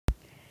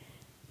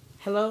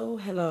Hello,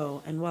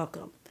 hello, and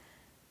welcome.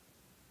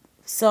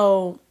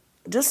 So,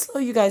 just so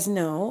you guys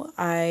know,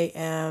 I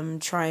am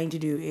trying to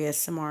do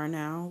ASMR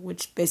now,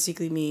 which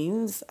basically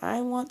means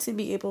I want to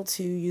be able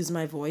to use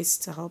my voice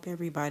to help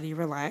everybody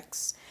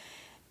relax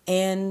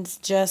and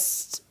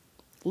just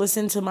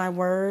listen to my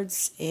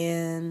words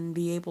and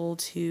be able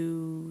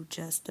to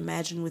just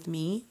imagine with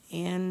me.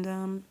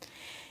 And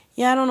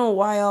yeah, I don't know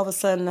why all of a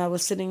sudden I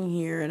was sitting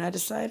here and I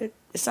decided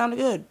it sounded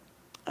good.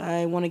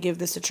 I want to give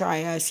this a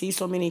try. I see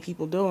so many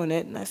people doing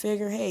it, and I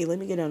figure, hey, let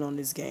me get in on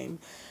this game.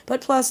 But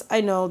plus,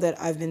 I know that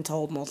I've been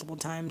told multiple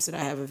times that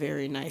I have a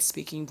very nice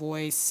speaking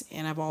voice,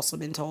 and I've also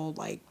been told,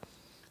 like,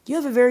 you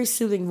have a very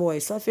soothing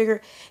voice. So I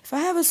figure if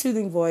I have a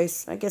soothing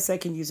voice, I guess I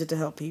can use it to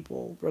help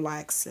people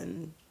relax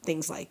and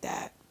things like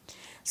that.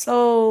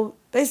 So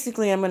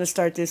basically, I'm going to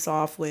start this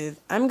off with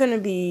I'm going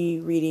to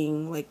be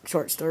reading like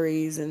short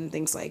stories and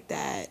things like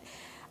that.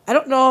 I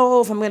don't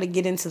know if I'm going to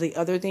get into the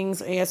other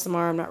things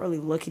ASMR. I'm not really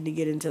looking to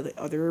get into the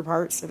other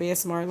parts of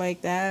ASMR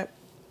like that.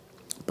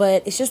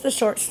 But it's just the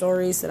short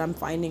stories that I'm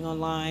finding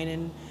online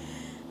and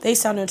they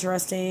sound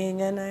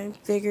interesting and I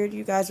figured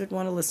you guys would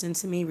want to listen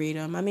to me read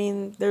them. I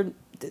mean, they're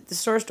the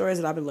short stories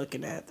that I've been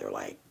looking at, they're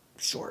like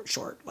short,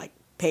 like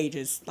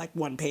pages, like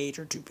 1 page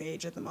or 2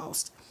 page at the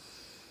most.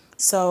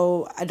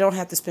 So I don't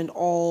have to spend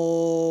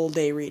all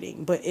day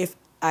reading. But if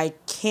I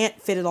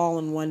can't fit it all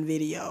in one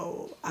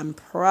video, I'm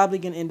probably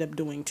going to end up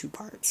doing two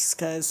parts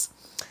because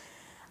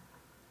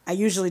I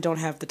usually don't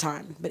have the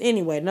time. But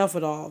anyway, enough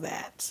with all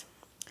that.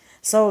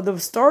 So the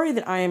story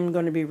that I am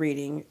going to be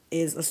reading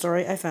is a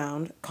story I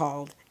found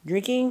called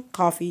Drinking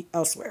Coffee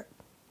Elsewhere.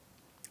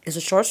 It's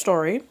a short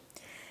story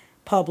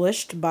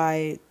published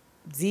by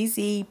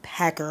ZZ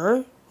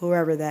Packer,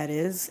 whoever that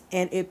is,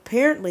 and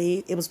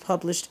apparently it was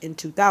published in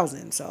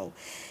 2000. So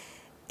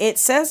it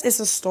says it's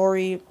a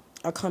story,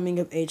 a coming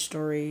of age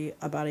story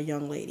about a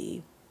young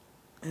lady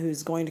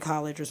who's going to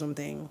college or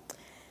something.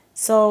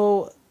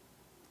 So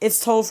it's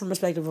told from the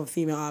perspective of a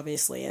female,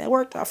 obviously, and it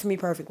worked out for me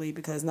perfectly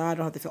because now I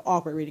don't have to feel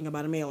awkward reading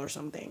about a male or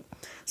something.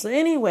 So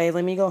anyway,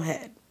 let me go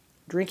ahead.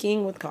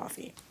 Drinking with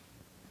coffee.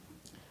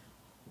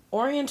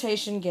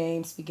 Orientation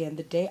games began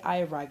the day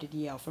I arrived at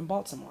Yale from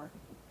Baltimore.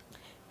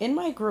 In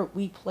my group,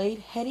 we played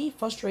heady,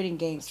 frustrating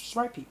games for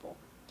smart people.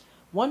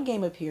 One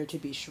game appeared to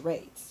be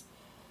charades,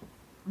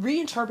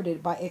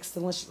 reinterpreted by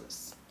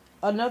existentialists.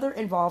 Another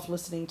involved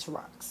listening to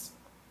rocks.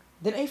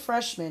 Then a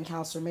freshman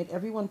counselor made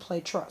everyone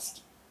play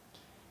trust.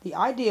 The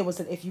idea was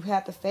that if you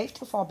had the faith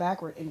to fall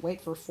backward and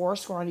wait for four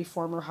scrawny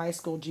former high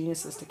school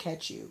geniuses to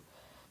catch you,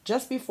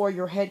 just before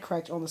your head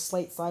cracked on the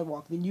slate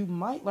sidewalk, then you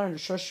might learn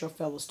to trust your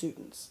fellow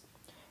students.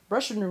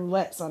 Russian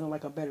roulette sounded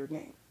like a better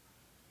game.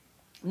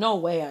 No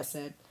way, I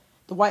said.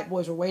 The white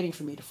boys were waiting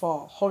for me to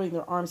fall, holding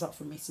their arms out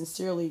for me,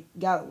 sincerely,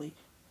 gallantly.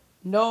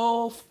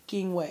 No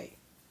fucking way.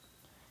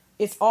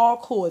 It's all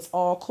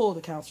cool,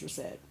 the counselor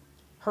said.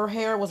 Her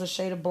hair was a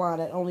shade of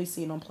blonde I'd only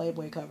seen on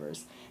Playboy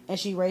covers, and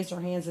she raised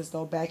her hands as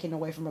though backing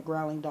away from a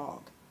growling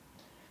dog.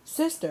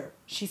 Sister,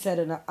 she said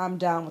in a I'm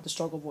down with a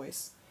struggle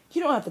voice,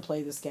 you don't have to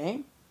play this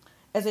game.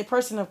 As a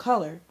person of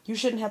color, you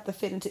shouldn't have to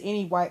fit into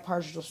any white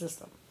partial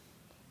system.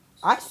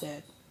 I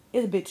said,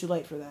 it's a bit too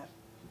late for that.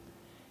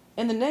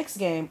 In the next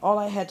game, all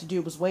I had to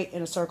do was wait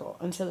in a circle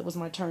until it was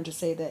my turn to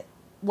say that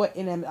what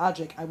inanimate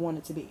object I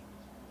wanted to be.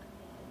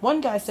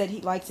 One guy said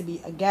he'd like to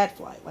be a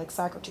gadfly, like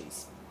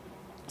Socrates.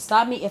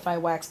 Stop me if I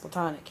wax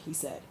platonic, he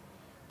said.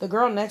 The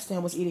girl next to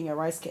him was eating a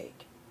rice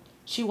cake.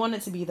 She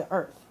wanted to be the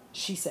Earth,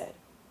 she said.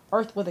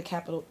 Earth with a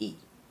capital E.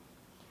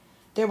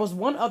 There was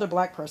one other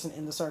black person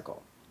in the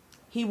circle.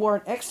 He wore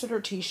an Exeter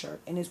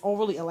t-shirt, and his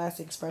overly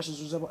elastic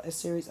expressions resembled a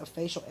series of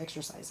facial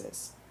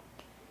exercises.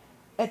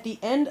 At the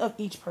end of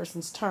each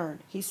person's turn,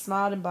 he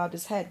smiled and bobbed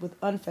his head with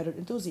unfettered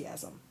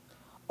enthusiasm.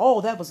 Oh,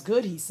 that was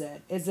good, he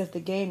said, as if the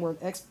game were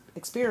an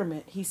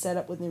experiment he set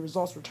up when the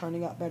results were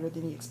turning out better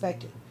than he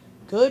expected.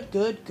 Good,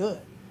 good,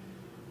 good.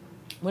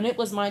 When it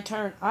was my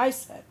turn, I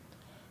said,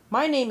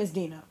 my name is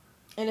Dina,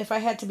 and if I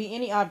had to be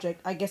any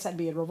object, I guess I'd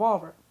be a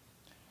revolver.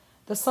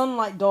 The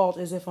sunlight dulled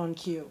as if on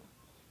cue.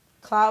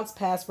 Clouds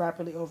passed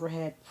rapidly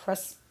overhead,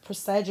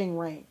 presaging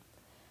rain.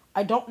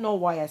 I don't know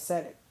why I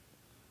said it.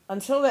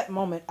 Until that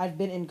moment, I've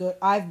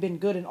been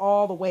good in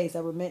all the ways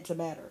that were meant to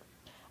matter.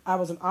 I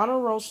was an honor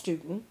roll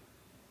student,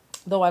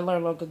 though I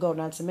learned long ago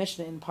not to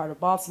mention it in part of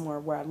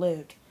Baltimore where I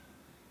lived.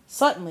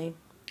 Suddenly,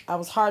 I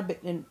was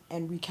hard-bitten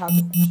and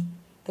recalcitrant.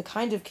 The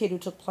kind of kid who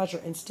took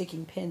pleasure in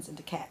sticking pins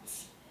into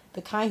cats.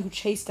 The kind who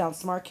chased down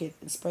smart kids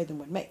and sprayed them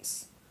with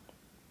mace.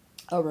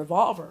 A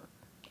revolver,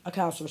 a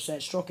counselor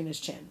said, stroking his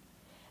chin,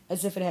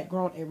 as if it had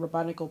grown a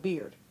rabbinical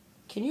beard.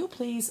 Can you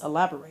please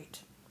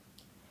elaborate?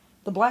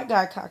 The black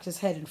guy cocked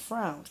his head and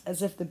frowned,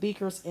 as if the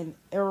beakers and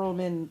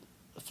Erlenmeyer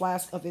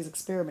flask of his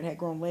experiment had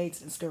grown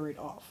legs and scurried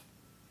off.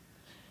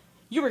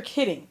 You were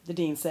kidding, the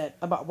dean said,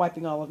 about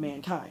wiping all of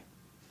mankind.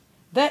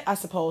 That, I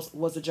suppose,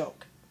 was a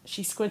joke.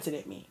 She squinted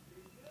at me.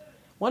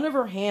 One of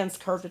her hands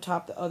curved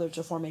atop the other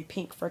to form a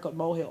pink freckled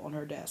molehill on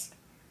her desk.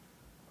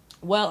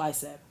 Well, I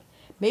said,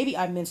 maybe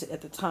I meant it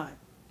at the time.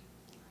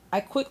 I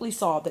quickly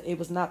saw that it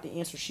was not the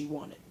answer she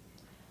wanted.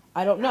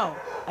 I don't know.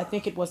 I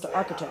think it was the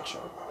architecture.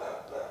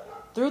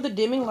 Through the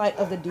dimming light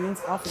of the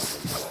dean's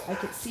offices, I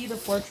could see the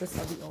fortress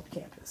of the old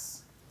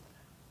campus.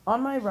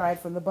 On my ride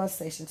from the bus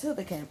station to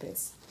the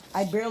campus,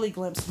 I barely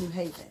glimpsed New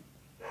Haven,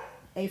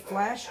 a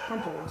flash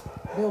crumpled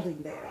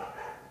building there,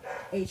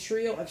 a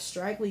trio of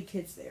straggly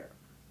kids there,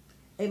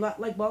 a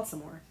lot like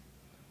Baltimore.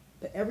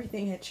 But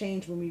everything had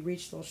changed when we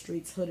reached those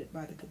streets hooded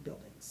by the good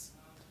buildings.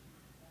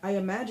 I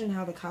imagine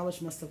how the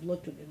college must have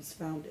looked when it was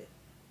founded,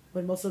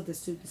 when most of the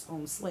students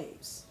owned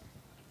slaves.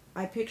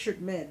 I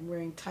pictured men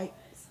wearing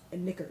tights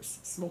and knickers,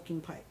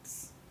 smoking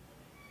pipes.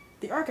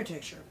 The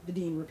architecture, the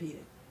dean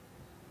repeated.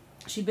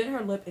 She bit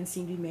her lip and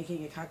seemed to be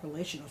making a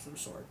calculation of some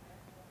sort.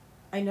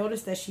 I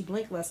noticed that she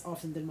blinked less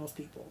often than most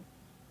people.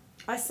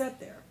 I sat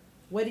there,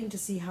 waiting to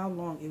see how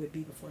long it would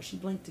be before she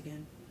blinked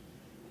again.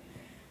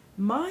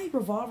 My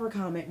revolver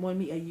comment won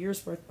me a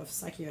year's worth of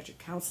psychiatric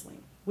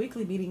counseling,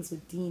 weekly meetings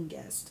with dean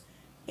guests,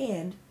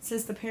 and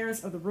since the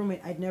parents of the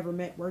roommate I'd never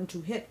met weren't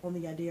too hip on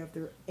the idea of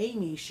their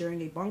Amy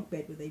sharing a bunk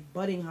bed with a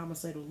budding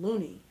homicidal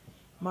loony,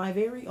 my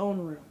very own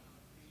room.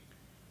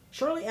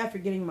 Shortly after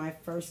getting my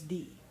first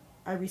D,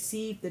 I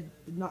received the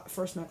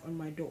first knock on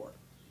my door.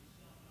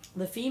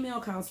 The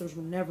female counselors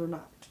were never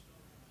knocked.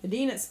 The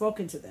dean had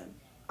spoken to them.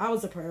 I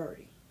was a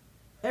priority.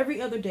 Every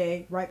other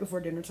day, right before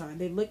dinner time,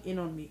 they'd look in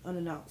on me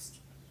unannounced.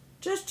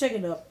 Just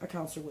checking up, a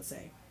counselor would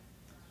say.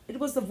 It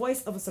was the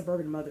voice of a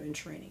suburban mother in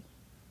training.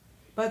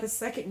 By the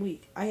second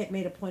week, I had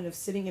made a point of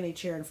sitting in a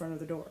chair in front of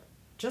the door,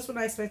 just when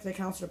I expected a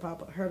counselor to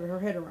pop her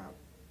head around.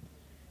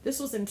 This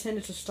was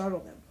intended to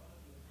startle them.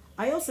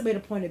 I also made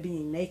a point of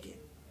being naked.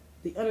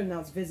 The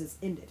unannounced visits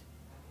ended.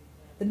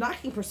 The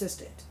knocking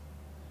persisted.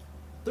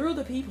 Through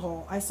the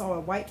peephole, I saw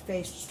a white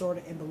face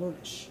distorted and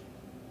balloonish.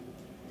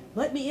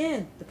 Let me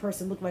in, the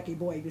person looked like a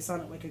boy, but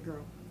sounded like a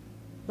girl.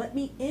 Let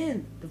me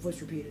in, the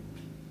voice repeated.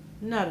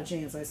 Not a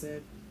chance, I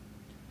said.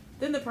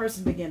 Then the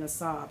person began to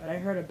sob, and I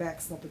heard her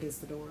back slump against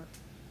the door.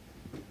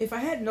 If I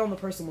hadn't known the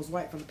person was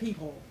white from the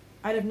peephole,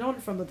 I'd have known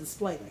it from the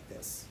display like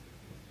this.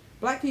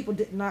 Black people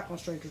didn't knock on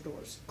strangers'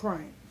 doors,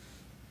 crying.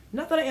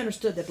 Not that I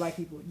understood that black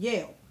people would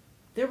yell.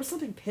 There was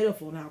something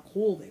pitiful in how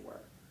cool they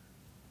were.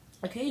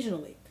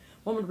 Occasionally,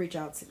 one would reach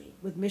out to me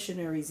with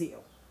missionary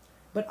zeal,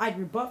 but I'd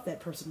rebuff that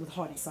person with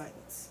haughty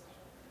silence.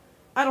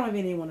 I don't have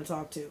anyone to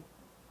talk to,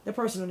 the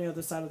person on the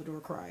other side of the door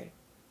cried.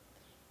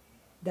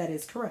 That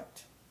is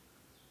correct.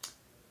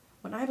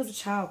 When I was a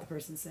child, the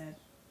person said,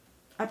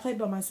 I played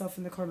by myself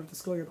in the corner of the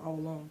schoolyard all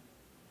alone.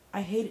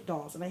 I hated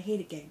dolls and I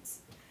hated games.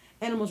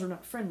 Animals were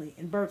not friendly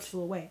and birds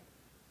flew away.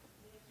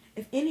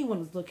 If anyone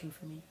was looking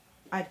for me,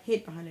 I'd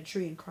hid behind a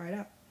tree and cried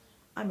out,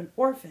 I'm an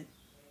orphan.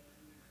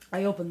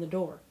 I opened the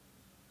door.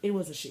 It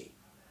was a she.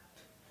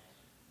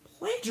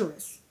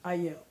 Plagiarist, I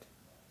yelled.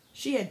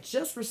 She had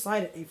just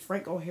recited a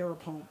Frank O'Hara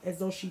poem as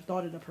though she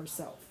thought it of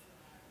herself.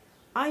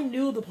 I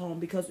knew the poem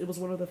because it was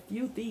one of the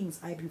few things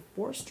I'd been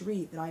forced to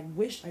read that I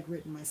wished I'd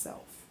written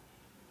myself.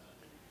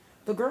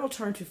 The girl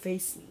turned to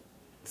face me,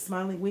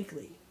 smiling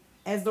weakly,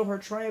 as though her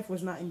triumph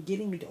was not in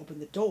getting me to open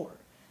the door,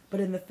 but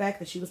in the fact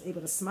that she was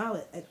able to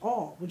smile at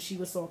all when she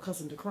was so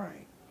accustomed to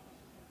crying.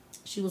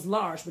 She was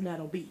large but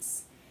not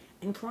obese,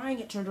 and crying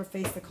had turned her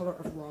face the color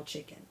of raw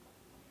chicken.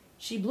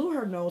 She blew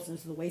her nose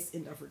into the waist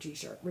end of her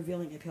t-shirt,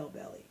 revealing a pale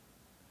belly.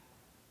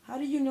 How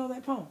do you know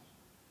that poem?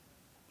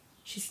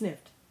 She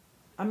sniffed.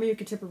 I'm in your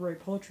contemporary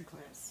poetry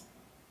class.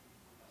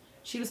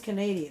 She was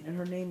Canadian, and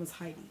her name was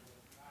Heidi,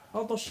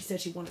 although she said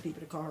she wanted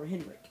people to call her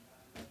Henrik.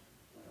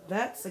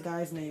 That's a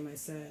guy's name, I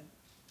said.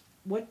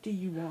 What do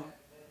you want?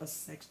 A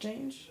sex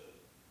change?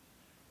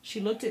 She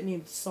looked at me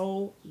with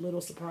so little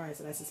surprise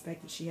that I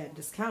suspected she had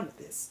discounted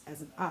this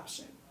as an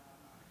option.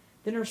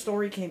 Then her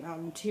story came out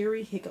in a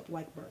teary,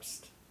 hiccup-like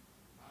burst.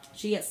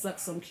 She had sucked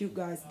some cute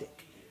guy's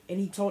dick, and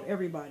he told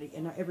everybody,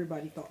 and now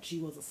everybody thought she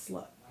was a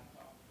slut.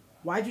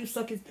 Why'd you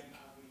suck his dick?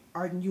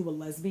 Aren't you a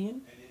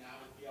lesbian?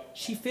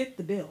 She fit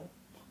the bill.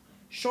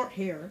 Short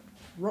hair,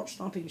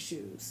 roach-stomping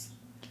shoes.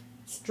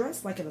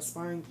 Dressed like an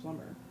aspiring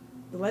plumber.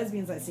 The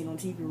lesbians I'd seen on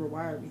TV were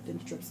wired with thin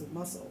strips of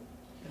muscle,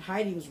 but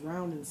Heidi was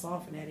round and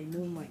soft and had a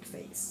moon-like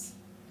face.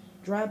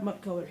 Dry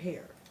mud-colored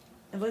hair.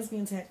 And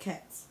lesbians had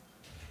cats.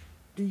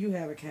 Do you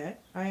have a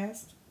cat? I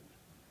asked.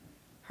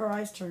 Her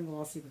eyes turned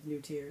glossy with new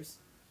tears.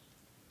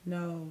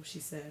 No, she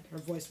said, her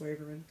voice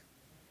wavering.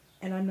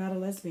 And I'm not a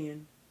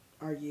lesbian.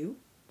 Are you?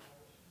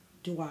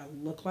 Do I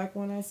look like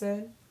one? I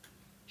said.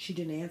 She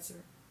didn't answer.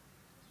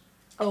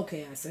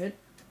 Okay, I said.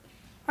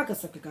 I could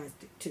suck a guy's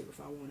dick too if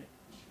I wanted,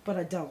 but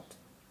I don't.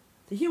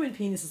 The human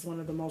penis is one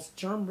of the most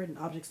germ-ridden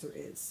objects there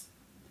is.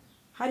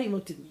 Heidi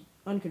looked at me,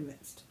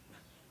 unconvinced.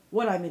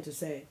 What I meant to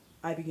say,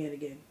 I began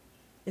again,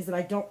 is that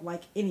I don't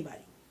like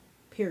anybody.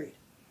 Period.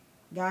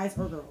 Guys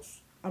or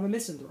girls. I'm a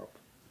misanthrope.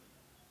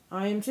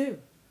 I am too.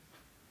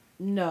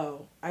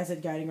 No, I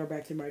said, guiding her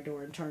back to my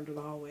door and turned to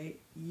the hallway.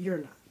 You're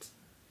not.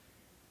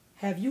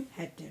 Have you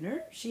had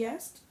dinner? She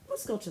asked.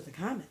 Let's go to the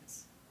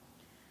comments.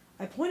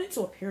 I pointed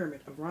to a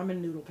pyramid of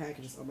ramen noodle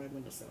packages on my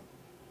windowsill.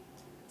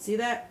 See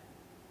that?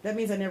 That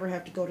means I never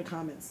have to go to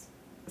comments.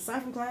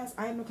 Aside from class,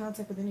 I have no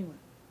contact with anyone.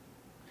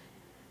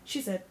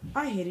 She said,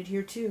 I hate it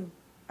here too.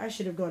 I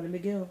should have gone to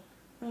McGill.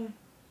 Uh,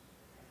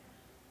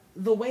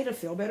 the way to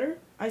feel better,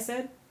 I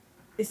said,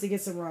 is to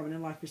get some ramen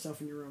and lock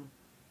yourself in your room.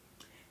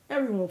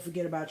 Everyone will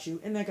forget about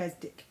you and that guy's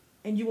dick,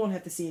 and you won't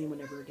have to see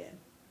anyone ever again.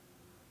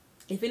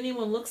 If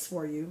anyone looks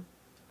for you,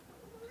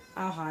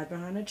 I'll hide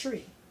behind a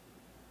tree.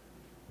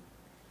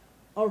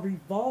 A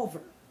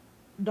revolver,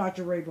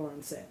 Dr.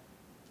 Rayburn said,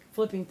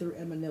 flipping through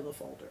a manila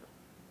folder.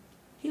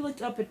 He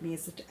looked up at me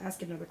as if to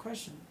ask another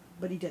question,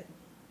 but he didn't.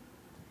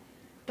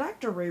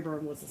 Dr.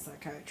 Rayburn was a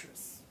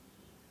psychiatrist.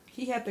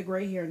 He had the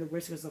gray hair and the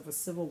whiskers of a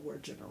Civil War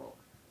general.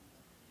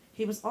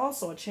 He was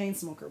also a chain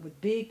smoker with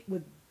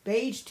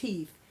beige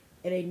teeth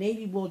and a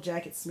navy wool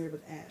jacket smeared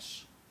with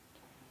ash.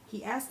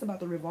 He asked about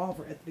the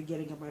revolver at the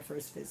beginning of my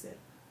first visit.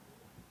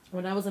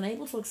 When I was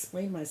unable to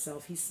explain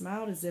myself, he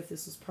smiled as if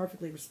this was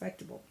perfectly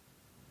respectable.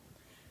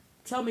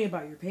 Tell me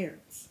about your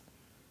parents.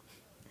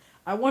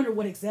 I wondered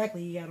what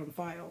exactly he had on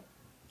file.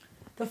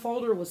 The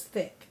folder was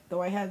thick,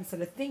 though I hadn't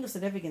said a thing of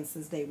significance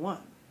since day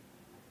one.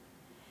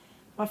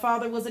 My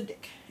father was a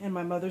dick, and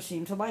my mother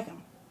seemed to like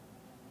him.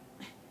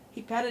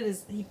 He patted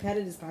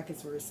his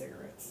pockets for his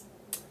cigarettes.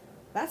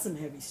 That's some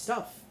heavy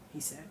stuff, he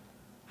said.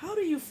 How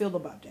do you feel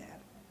about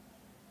Dad?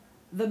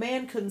 The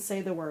man couldn't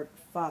say the word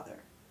father.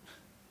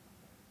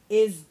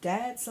 Is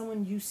Dad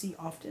someone you see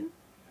often?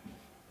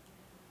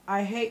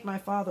 I hate my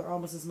father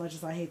almost as much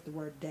as I hate the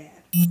word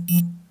Dad.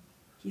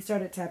 He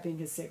started tapping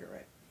his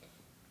cigarette.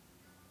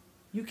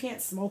 You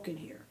can't smoke in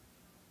here.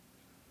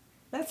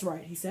 That's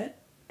right, he said,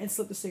 and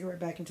slipped the cigarette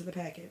back into the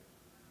packet.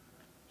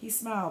 He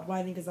smiled,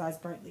 widening his eyes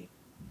brightly.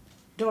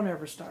 Don't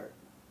ever start.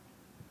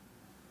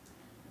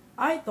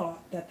 I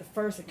thought that the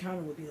first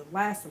encounter would be the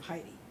last of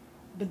Heidi,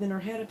 but then her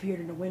head appeared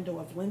in the window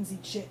of Lindsay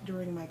Chitt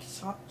during my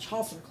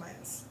Chaucer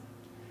class.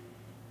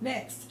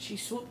 Next, she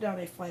swooped down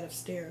a flight of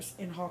stairs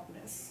in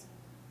Hawkness.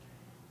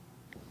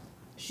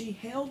 She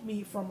hailed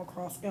me from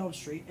across Elm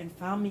Street and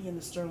found me in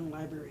the Sterling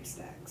Library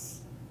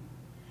stacks.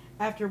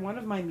 After one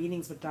of my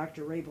meetings with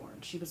Dr.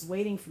 Rayburn, she was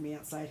waiting for me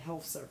outside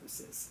health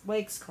services,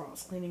 legs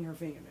crossed, cleaning her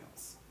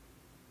fingernails.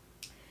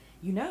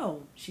 You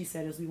know, she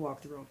said as we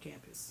walked around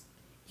campus,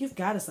 you've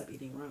got to stop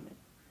eating ramen.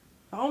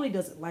 Not only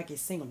does it lack a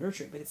single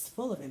nutrient, but it's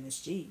full of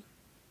MSG.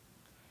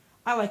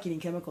 I like eating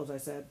chemicals, I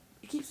said.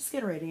 It keeps the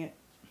skin radiant.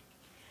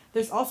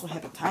 There's also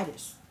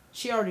hepatitis.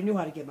 She already knew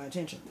how to get my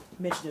attention.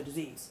 Mentioned the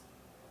disease.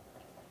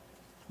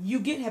 You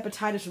get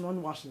hepatitis from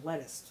unwashed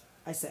lettuce,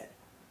 I said.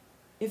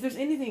 If there's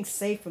anything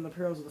safe from the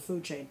perils of the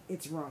food chain,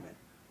 it's ramen.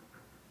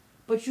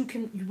 But you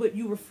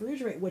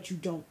refrigerate what you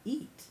don't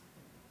eat.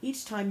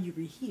 Each time you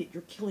reheat it,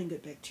 you're killing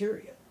good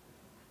bacteria,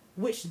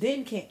 which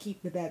then can't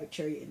keep the bad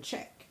bacteria in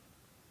check.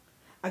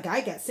 A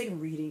guy got sick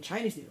from reheating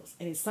Chinese noodles,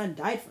 and his son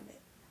died from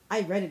it.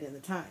 I read it in the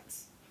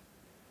Times.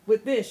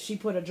 With this, she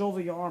put a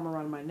jovial arm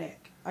around my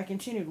neck. I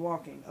continued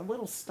walking, a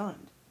little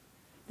stunned.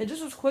 Then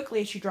just as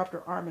quickly as she dropped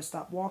her arm and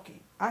stopped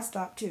walking, I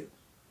stopped too.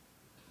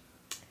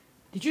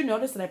 Did you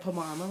notice that I put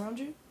my arm around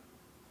you?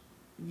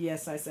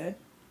 Yes, I said.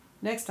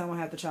 Next time I'll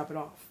have to chop it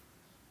off.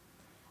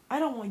 I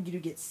don't want you to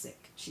get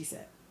sick, she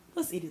said.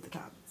 Let's eat at the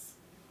Commons.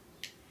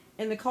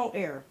 In the cold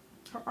air,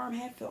 her arm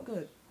had felt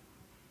good.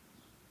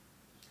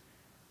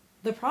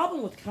 The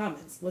problem with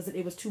Commons was that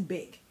it was too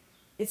big.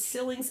 Its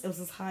ceilings was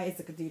as high as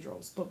the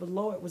cathedrals, but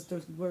below it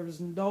there was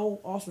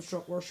no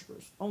awestruck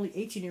worshippers, only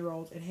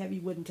 18-year-olds and heavy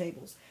wooden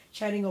tables,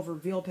 chatting over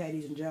veal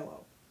patties and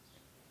jello.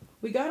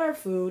 We got our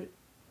food,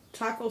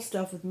 taco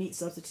stuffed with meat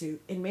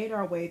substitute, and made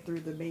our way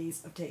through the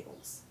maze of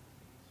tables.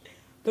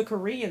 The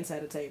Koreans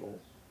had a table.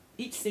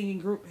 Each singing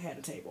group had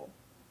a table.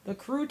 The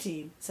crew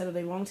team sat at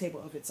a long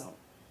table of its own.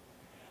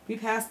 We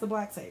passed the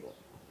black table.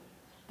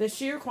 The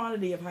sheer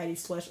quantity of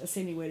Heidi's flesh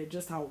insinuated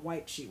just how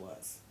white she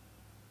was.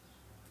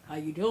 How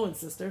you doing,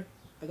 sister?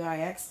 A guy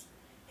asked,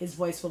 his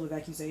voice full of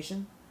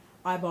accusation,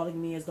 eyeballing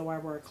me as though I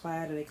were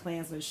clad in a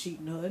Klansman's sheet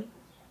and hood.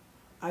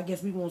 I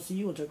guess we won't see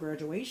you until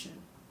graduation.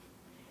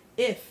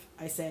 If,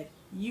 I said,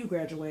 you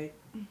graduate.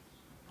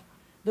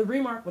 The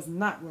remark was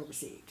not well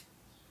received.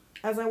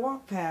 As I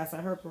walked past,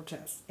 I heard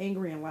protests,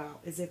 angry and loud,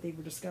 as if they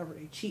were discovered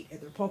a cheat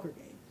at their poker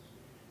game.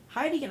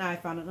 Heidi and I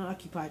found an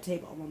unoccupied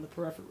table along the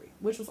periphery,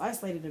 which was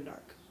isolated and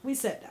dark. We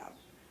sat down.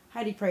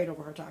 Heidi prayed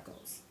over her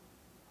tacos.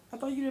 I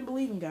thought you didn't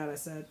believe in God, I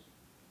said.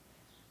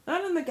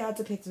 Not in the God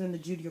depicted in the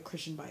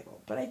Judeo-Christian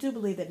Bible, but I do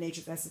believe that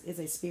nature's essence is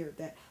a spirit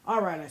that...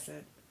 All right, I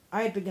said.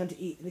 I had begun to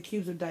eat, and the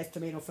cubes of diced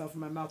tomato fell from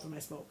my mouth when I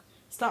spoke.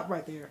 Stop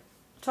right there.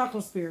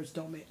 Taco spirits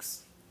don't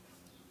mix.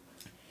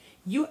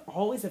 You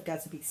always have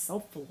got to be so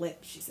flip,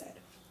 she said.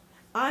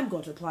 I'm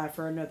going to apply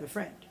for another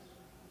friend.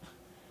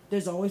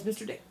 There's always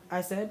Mr. Dick,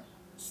 I said.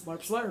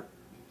 Slurp, slurp.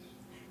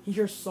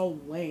 You're so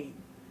lame.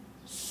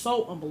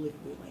 So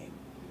unbelievably lame.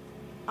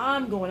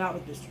 I'm going out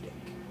with Mr. Dick.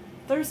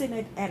 Thursday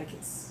night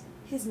Atticus.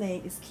 His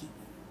name is Keith.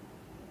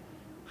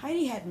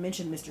 Heidi hadn't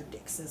mentioned Mr.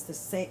 Dick since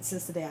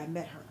the day I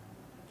met her.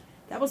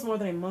 That was more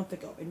than a month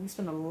ago, and we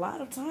spent a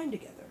lot of time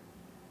together.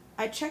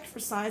 I checked for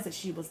signs that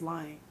she was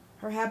lying.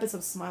 Her habits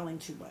of smiling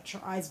too much,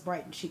 her eyes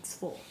bright and cheeks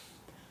full,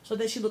 so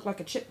that she looked like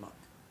a chipmunk.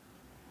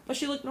 But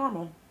she looked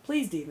normal,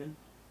 pleased even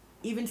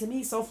to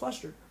me, so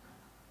flustered.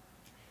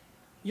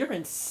 You're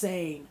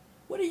insane.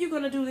 What are you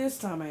going to do this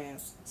time, I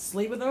asked.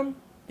 Sleep with him?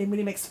 Then when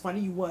he makes fun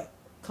of you, what?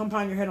 Come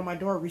pound your head on my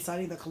door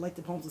reciting the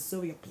collected poems of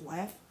Sylvia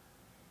Plath?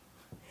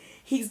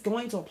 He's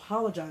going to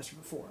apologize for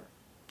before.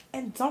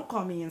 And don't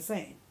call me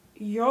insane.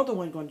 You're the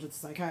one going to the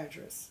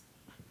psychiatrist.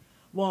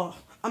 Well,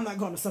 I'm not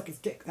going to suck his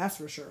dick, that's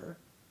for sure.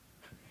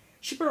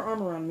 She put her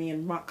arm around me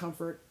in mock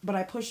comfort, but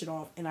I pushed it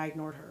off and I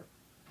ignored her.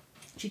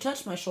 She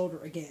touched my shoulder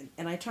again,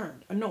 and I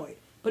turned, annoyed.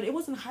 But it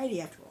wasn't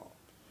Heidi after all.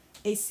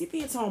 A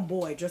sepia-toned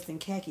boy dressed in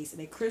khakis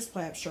and a crisp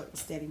plaid shirt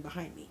was standing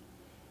behind me.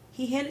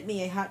 He handed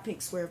me a hot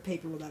pink square of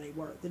paper without a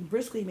word, then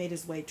briskly made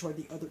his way toward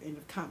the other end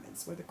of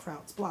Commons, where the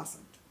crowds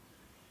blossomed.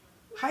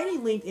 Heidi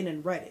leaned in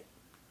and read it.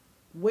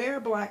 Wear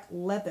black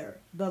leather,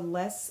 the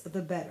less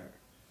the better.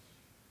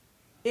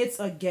 It's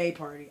a gay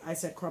party, I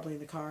said, crumpling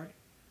the card.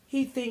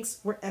 He thinks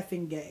we're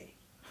effing gay.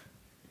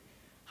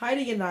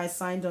 Heidi and I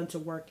signed on to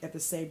work at the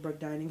Saybrook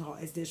Dining Hall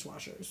as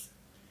dishwashers.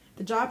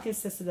 The job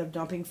consisted of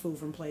dumping food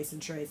from plates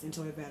and trays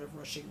into a vat of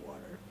rushing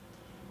water.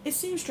 It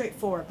seemed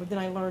straightforward, but then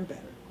I learned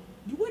better.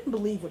 You wouldn't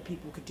believe what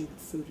people could do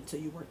with food until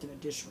you worked in a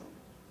dish room.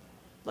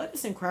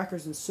 Lettuce and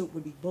crackers and soup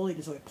would be bullied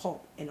into a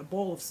pulp, and a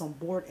bowl of some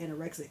bored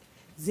anorexic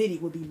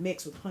ziti would be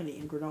mixed with honey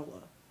and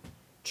granola.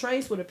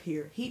 Trays would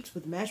appear, heaped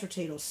with mashed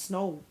potatoes,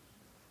 snow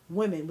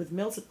women with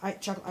melted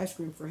chocolate ice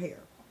cream for hair.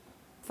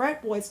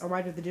 Frat boys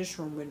arrived at the dish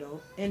room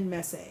window en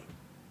masse.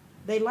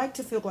 They liked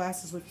to fill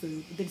glasses with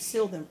food, then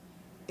seal them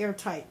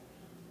airtight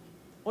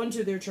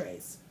onto their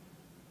trays.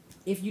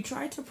 If you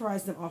tried to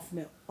prize them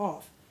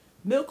off,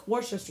 milk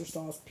Worcester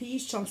sauce,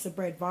 peas, chunks of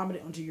bread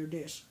vomited onto your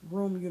dish,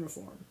 room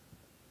uniform.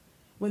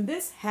 When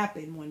this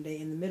happened one day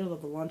in the middle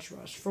of the lunch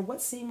rush, for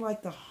what seemed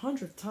like the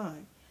 100th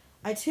time,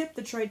 I tipped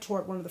the tray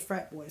toward one of the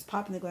frat boys,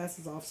 popping the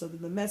glasses off so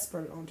that the mess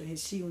spurted onto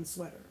his Sheelan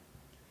sweater.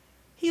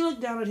 He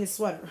looked down at his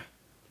sweater.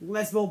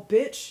 Lesbo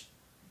bitch?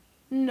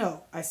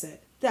 No, I said.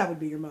 That would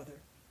be your mother.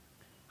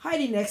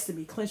 Heidi next to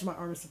me clenched my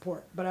arm in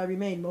support, but I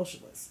remained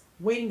motionless,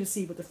 waiting to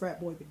see what the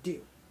frat boy would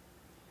do.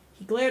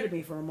 He glared at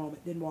me for a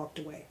moment, then walked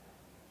away.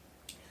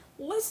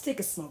 Let's take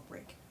a smoke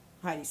break,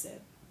 Heidi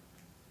said.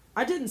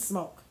 I didn't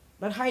smoke,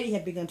 but Heidi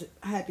had begun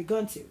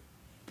to,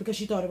 because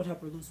she thought it would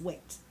help her lose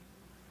weight.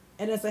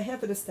 And as I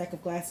hefted a stack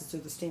of glasses to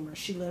the steamer,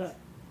 she lit up.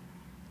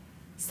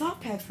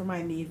 Soft packs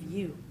remind me of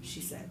you,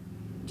 she said.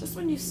 Just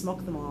when you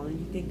smoke them all and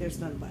you think there's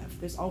none left,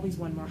 there's always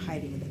one more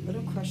hiding in that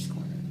little crushed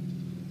corner.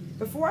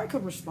 Before I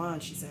could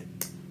respond, she said,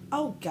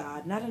 Oh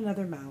God, not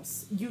another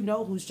mouse. You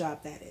know whose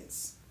job that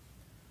is.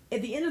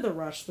 At the end of the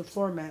rush, the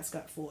floor mats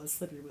got full and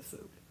slippery with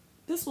food.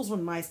 This was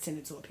when mice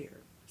tended to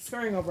appear,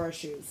 scurrying over our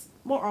shoes.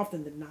 More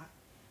often than not,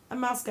 a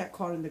mouse got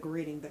caught in the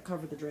grating that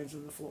covered the drains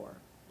on the floor.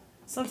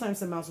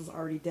 Sometimes the mouse was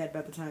already dead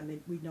by the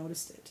time we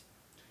noticed it.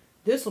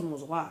 This one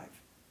was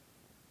alive.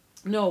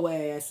 No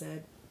way, I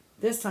said.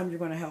 This time you're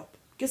going to help.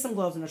 Get some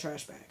gloves in a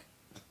trash bag.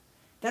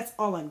 That's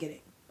all I'm getting.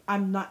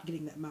 I'm not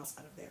getting that mouse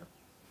out of there.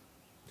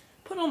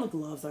 Put on the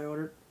gloves, I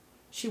ordered.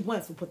 She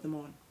winced and put them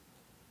on.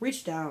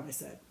 Reach down, I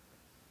said.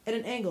 At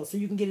an angle so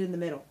you can get it in the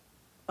middle.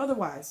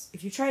 Otherwise,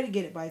 if you try to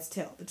get it by its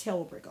tail, the tail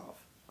will break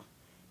off.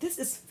 This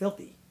is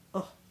filthy.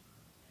 Ugh.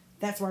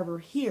 That's why we're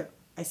here,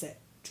 I said,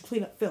 to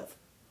clean up filth.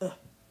 Ugh.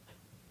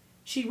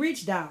 She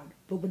reached down,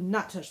 but would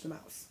not touch the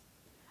mouse.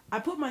 I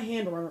put my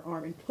hand around her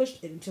arm and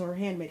pushed it until her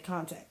hand made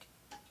contact.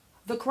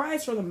 The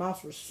cries from the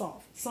mouse were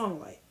soft,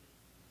 song-like.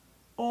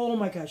 Oh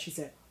my God, she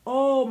said.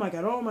 Oh my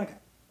God, oh my God.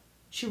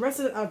 She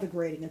wrestled it out of the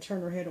grating and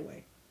turned her head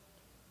away.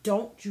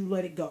 Don't you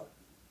let it go,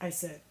 I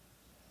said.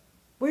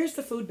 Where's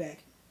the food bag?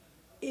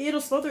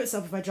 It'll smother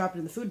itself if I drop it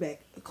in the food bag.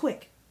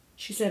 Quick,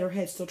 she said, her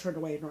head still turned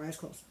away and her eyes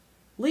closed.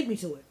 Lead me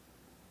to it.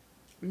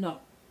 No,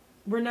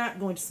 we're not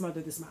going to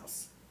smother this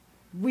mouse.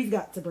 We've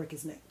got to break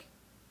his neck.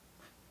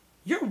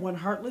 You're one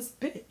heartless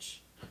bitch.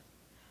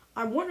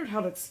 I wondered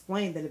how to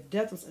explain that if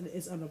death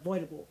is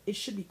unavoidable, it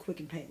should be quick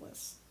and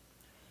painless.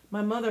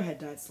 My mother had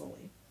died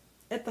slowly.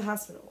 At the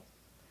hospital.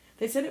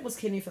 They said it was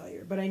kidney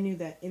failure, but I knew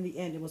that in the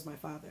end it was my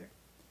father.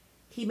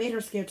 He made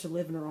her scared to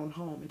live in her own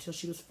home until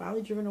she was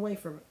finally driven away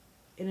from it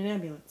in an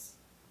ambulance.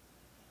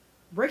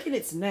 Breaking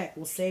its neck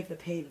will save the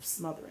pain of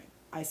smothering,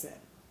 I said.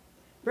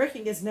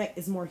 Breaking its neck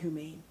is more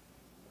humane.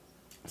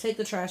 Take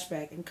the trash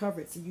bag and cover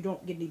it so you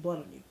don't get any blood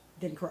on you,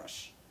 then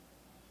crush.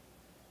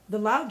 The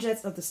loud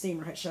jets of the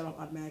steamer had shut off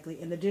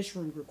automatically, and the dish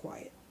room grew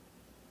quiet.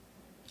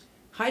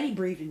 Heidi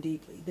breathed in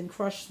deeply, then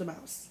crushed the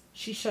mouse.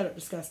 She shuddered,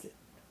 disgusted.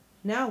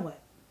 Now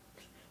what?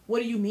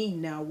 What do you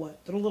mean, now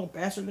what? Throw the little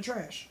bastard in the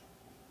trash.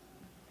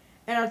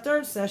 At our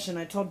third session,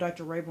 I told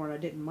Dr. Rayborn I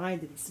didn't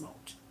mind that he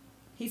smoked.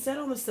 He sat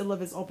on the sill of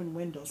his open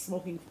window,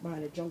 smoking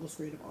behind a jungle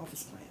screen of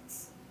office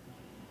plants.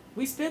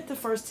 We spent the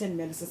first 10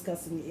 minutes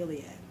discussing the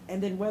Iliad,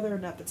 and then whether or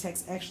not the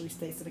text actually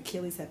states that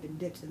Achilles had been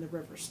dipped in the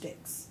river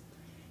Styx.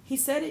 He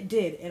said it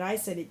did, and I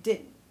said it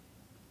didn't.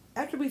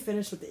 After we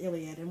finished with the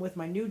Iliad and with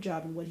my new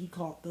job in what he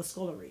called the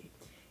scullery,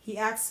 he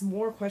asked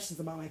more questions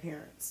about my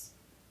parents.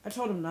 I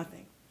told him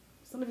nothing.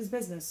 It's none of his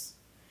business.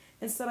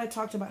 Instead, I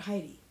talked about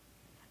Heidi.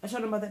 I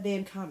told him about that day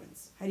in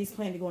Commons, Heidi's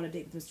plan to go on a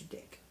date with Mr.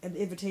 Dick, and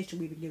the invitation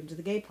we'd been given to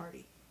the gay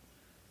party.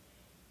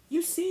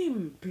 You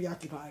seem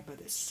preoccupied by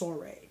this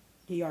soiree.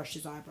 He arched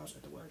his eyebrows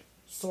at the word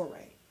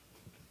soiree.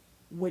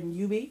 Wouldn't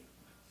you be?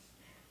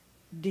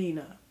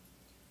 Dina,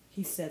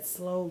 he said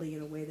slowly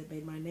in a way that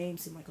made my name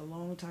seem like a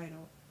long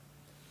title.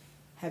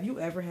 Have you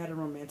ever had a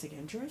romantic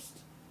interest?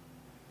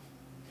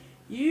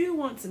 You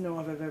want to know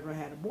if I've ever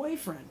had a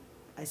boyfriend,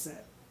 I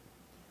said.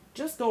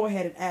 Just go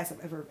ahead and ask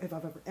if I've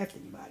ever effed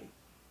anybody.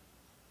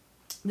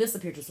 This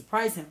appeared to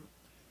surprise him.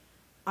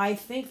 I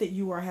think that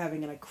you are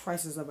having a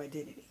crisis of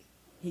identity,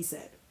 he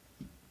said.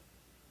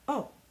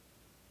 Oh,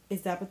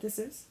 is that what this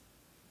is?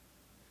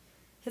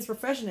 His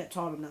profession had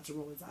taught him not to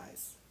roll his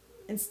eyes.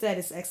 Instead,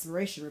 his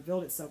exploration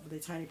revealed itself with a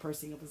tiny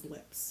pursing of his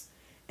lips,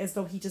 as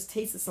though he just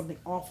tasted something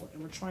awful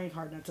and were trying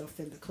hard not to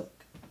offend the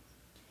cook.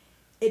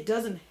 It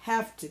doesn't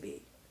have to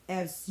be,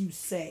 as you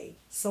say,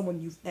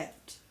 someone you've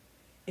effed.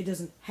 It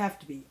doesn't have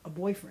to be a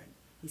boyfriend,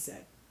 he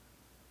said.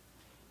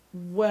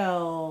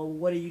 Well,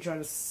 what are you trying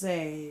to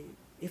say?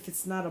 If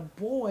it's not a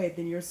boy,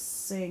 then you're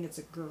saying it's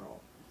a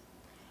girl.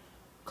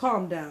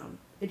 Calm down.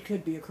 It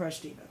could be a crush,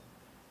 Dina.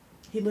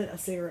 He lit a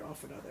cigarette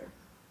off another.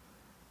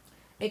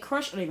 A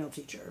crush on a male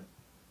teacher.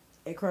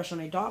 A crush on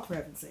a dog, for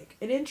heaven's sake.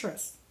 An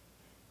interest.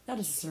 Not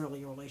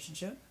necessarily a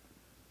relationship.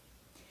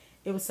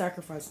 It was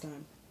sacrifice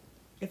time.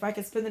 If I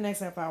could spend the next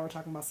half hour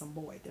talking about some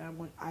boy,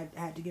 then I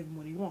had to give him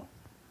what he wanted.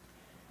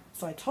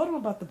 So I told him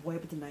about the boy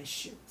with the nice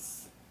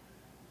shoes.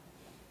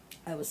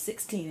 I was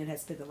 16 and had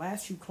spent the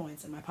last few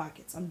coins in my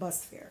pockets on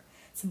bus fare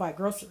to buy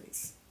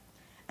groceries.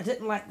 I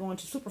didn't like going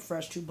to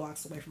Superfresh 2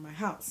 blocks away from my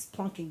house,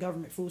 plunking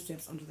government food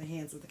stamps under the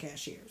hands of the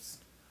cashiers.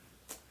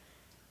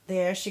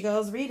 There she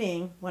goes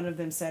reading, one of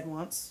them said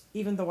once,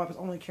 even though I was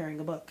only carrying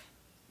a book.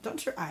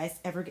 Don't your eyes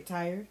ever get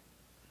tired?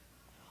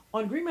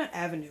 On Greenmount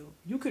Avenue,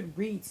 you could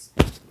read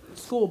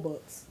school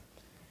books,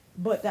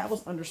 but that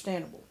was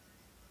understandable.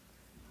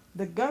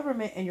 The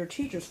government and your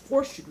teachers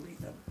forced you to read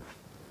them,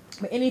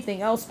 but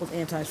anything else was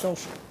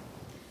antisocial.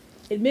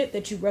 It meant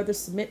that you'd rather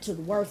submit to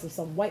the words of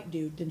some white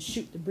dude than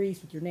shoot the breeze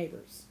with your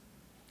neighbors.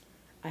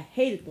 I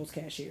hated those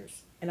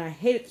cashiers, and I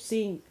hated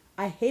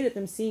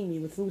them seeing me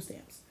with food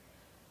stamps.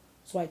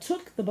 So I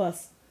took the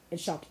bus and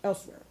shopped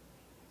elsewhere.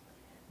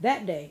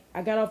 That day,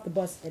 I got off the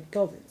bus at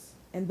Govin's,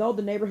 and though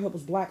the neighborhood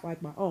was black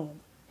like my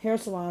own, hair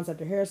salons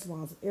after hair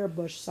salons with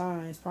airbush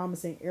signs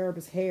promising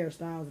Arabist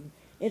hairstyles and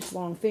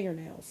inch-long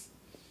fingernails.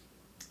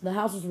 The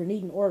houses were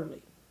neat and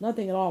orderly,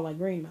 nothing at all like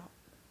Greenmount,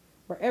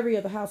 where every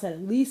other house had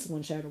at least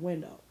one shattered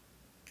window.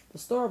 The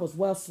store was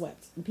well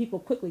swept, and people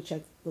quickly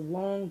checked the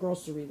long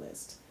grocery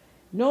list.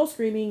 No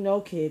screaming,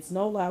 no kids,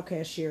 no loud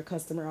cashier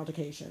customer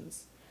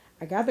altercations.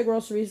 I got the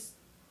groceries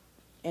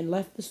and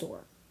left the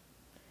store.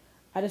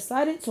 I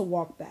decided to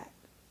walk back.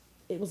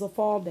 It was a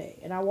fall day,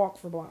 and I walked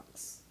for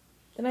blocks.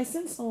 Then I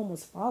sensed someone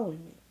was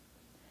following me.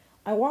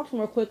 I walked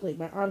more quickly,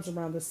 my arms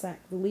around the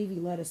sack, the leafy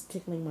lettuce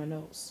tickling my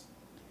nose.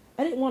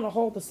 I didn't want to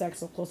hold the sack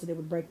so close that it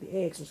would break the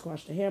eggs or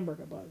squash the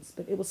hamburger buns,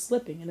 but it was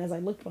slipping, and as I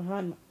looked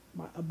behind,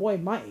 a boy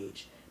my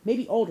age,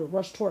 maybe older,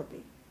 rushed toward me.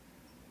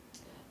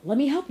 Let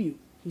me help you,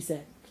 he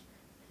said.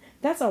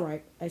 That's all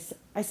right.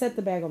 I set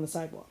the bag on the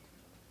sidewalk.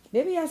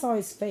 Maybe I saw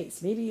his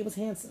face. Maybe he was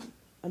handsome.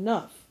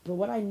 Enough. But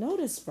what I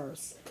noticed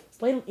first,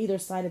 laid on either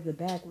side of the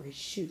bag, were his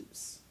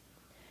shoes.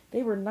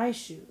 They were nice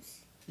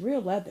shoes.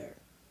 Real leather.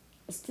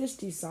 A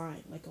stitched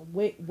design, like a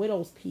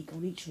widow's peak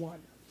on each one.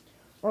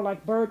 Or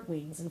like bird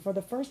wings, and for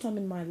the first time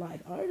in my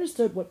life, I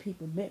understood what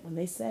people meant when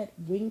they said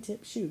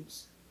wingtip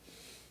shoes.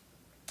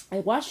 I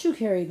watched you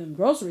carry them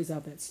groceries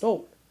out that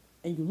store,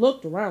 and you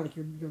looked around like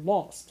you're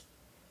lost.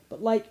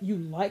 But like you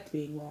liked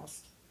being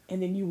lost.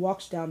 And then you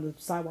walked down the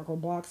sidewalk for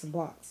blocks and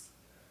blocks.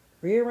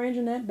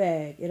 Rearranging that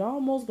bag, it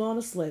almost gone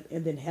to slip,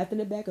 and then hefting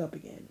it back up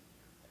again.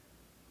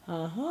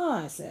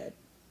 I said.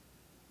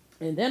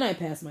 And then I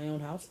passed my own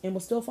house and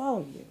was still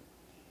following you.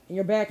 And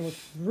your bag looked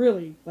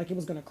really like it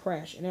was going to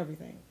crash and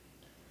everything.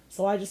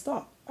 So I just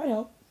thought, I'd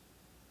help.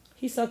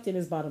 He sucked in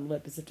his bottom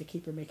lip as if to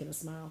keep her making a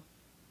smile.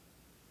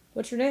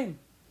 What's your name?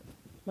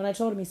 When I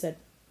told him, he said,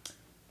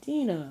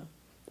 Dina.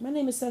 My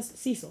name is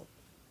Cecil.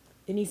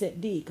 Then he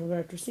said, D comes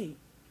after C.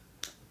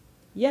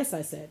 Yes,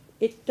 I said.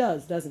 It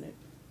does, doesn't it?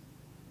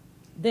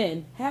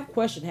 Then, half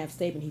question, half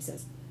statement, he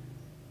says,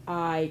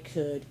 I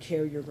could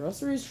carry your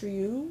groceries for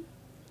you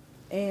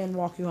and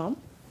walk you home.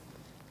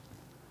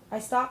 I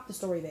stopped the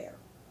story there.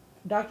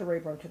 Dr.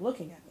 Rayburn kept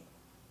looking at me.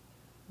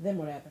 Then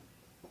what happened?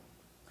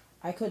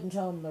 I couldn't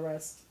tell him the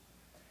rest.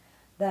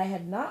 That I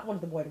had not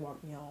wanted the boy to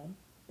walk me home.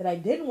 That I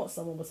didn't want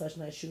someone with such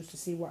nice shoes to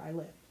see where I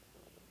lived.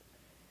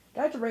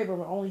 Dr. Rayburn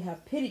would only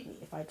have pitied me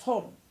if I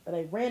told him that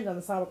I ran down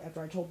the sidewalk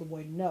after I told the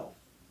boy no.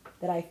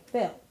 That I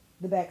fell.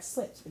 The bag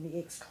slipped and the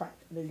eggs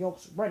cracked and the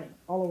yolks running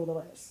all over the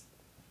lettuce.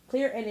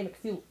 Clear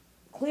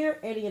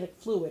amniotic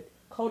fluid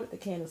coated the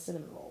can of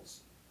cinnamon rolls.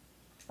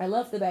 I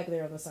left the bag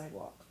there on the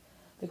sidewalk.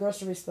 The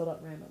groceries spilled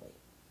out randomly.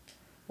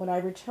 When I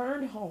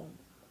returned home,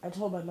 I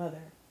told my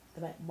mother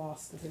that I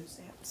lost the food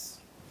stamps.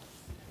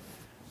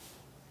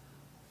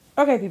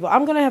 Okay, people,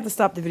 I'm going to have to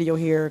stop the video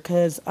here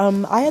because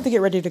I have to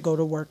get ready to go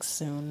to work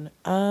soon.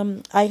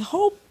 I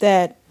hope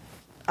that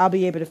I'll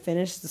be able to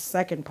finish the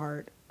second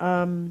part.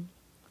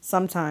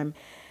 sometime.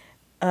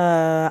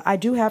 I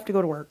do have to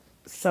go to work.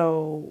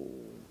 So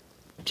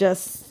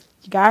just,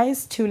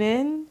 guys, tune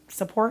in,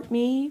 support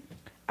me.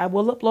 I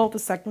will upload the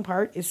second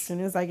part as soon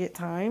as I get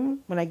time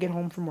when I get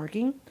home from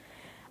working.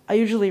 I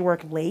usually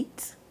work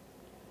late.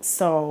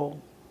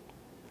 So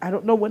I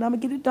don't know when I'm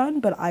going to get it done,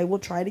 but I will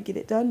try to get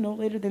it done no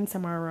later than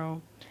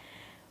tomorrow.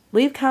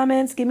 Leave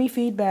comments, give me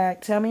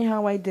feedback, tell me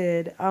how I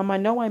did. I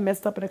know I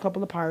messed up in a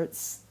couple of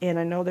parts, and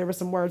I know there were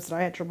some words that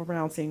I had trouble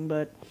pronouncing,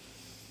 but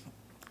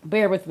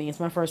bear with me. It's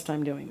my first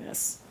time doing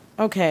this.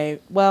 Okay,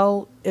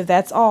 well, if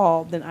that's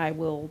all, then I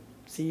will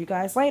see you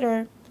guys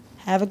later.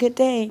 Have a good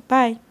day.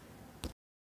 Bye.